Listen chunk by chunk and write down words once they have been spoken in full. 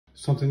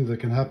Something that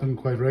can happen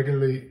quite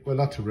regularly, well,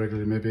 not too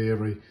regularly, maybe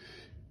every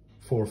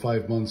 4 or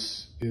 5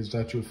 months, is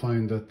that you'll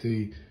find that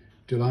the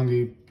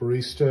DeLonghi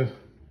Barista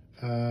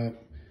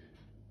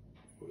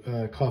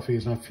coffee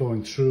is not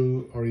flowing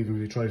through, or even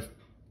if you try to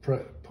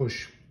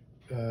push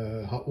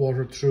hot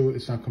water through,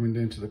 it's not coming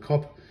into the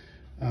cup.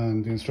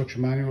 And the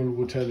instruction manual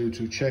will tell you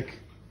to check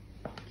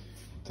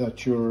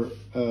that your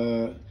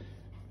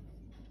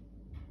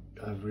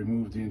I've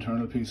removed the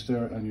internal piece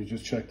there, and you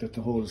just check that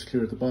the hole is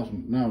clear at the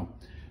bottom. Now,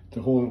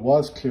 the hole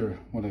was clear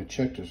when I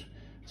checked it,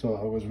 so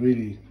I was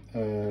really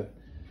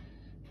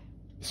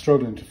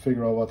struggling to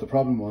figure out what the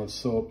problem was.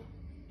 So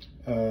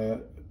I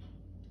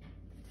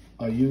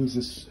use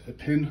this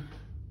pin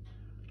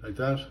like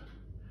that,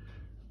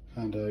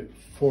 and I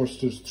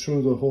forced it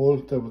through the hole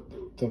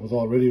that was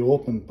already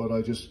open, but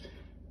I just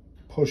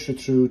pushed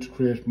it through to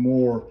create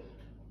more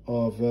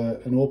of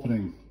an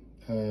opening.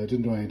 It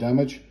didn't do any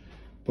damage,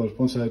 but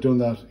once I had done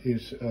that,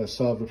 it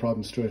solved the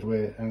problem straight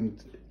away.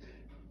 And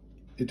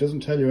it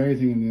doesn't tell you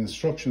anything in the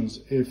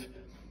instructions. If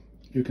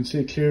you can see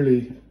it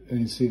clearly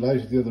and you see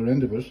light at the other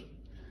end of it,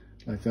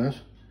 like that,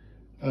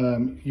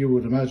 you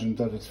would imagine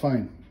that it's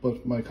fine,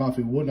 but my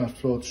coffee would not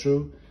flow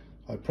through.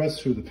 I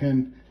pressed through the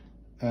pin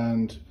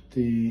and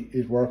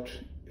it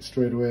worked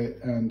straight away,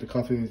 and the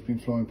coffee has been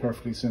flowing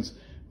perfectly since.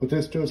 But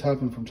this does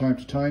happen from time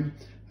to time,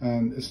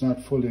 and it's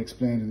not fully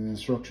explained in the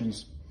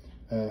instructions.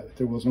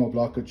 There was no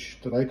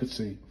blockage that I could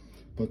see,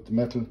 but the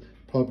metal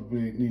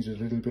probably needed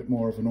a little bit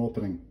more of an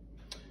opening.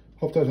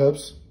 Hope that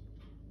helps.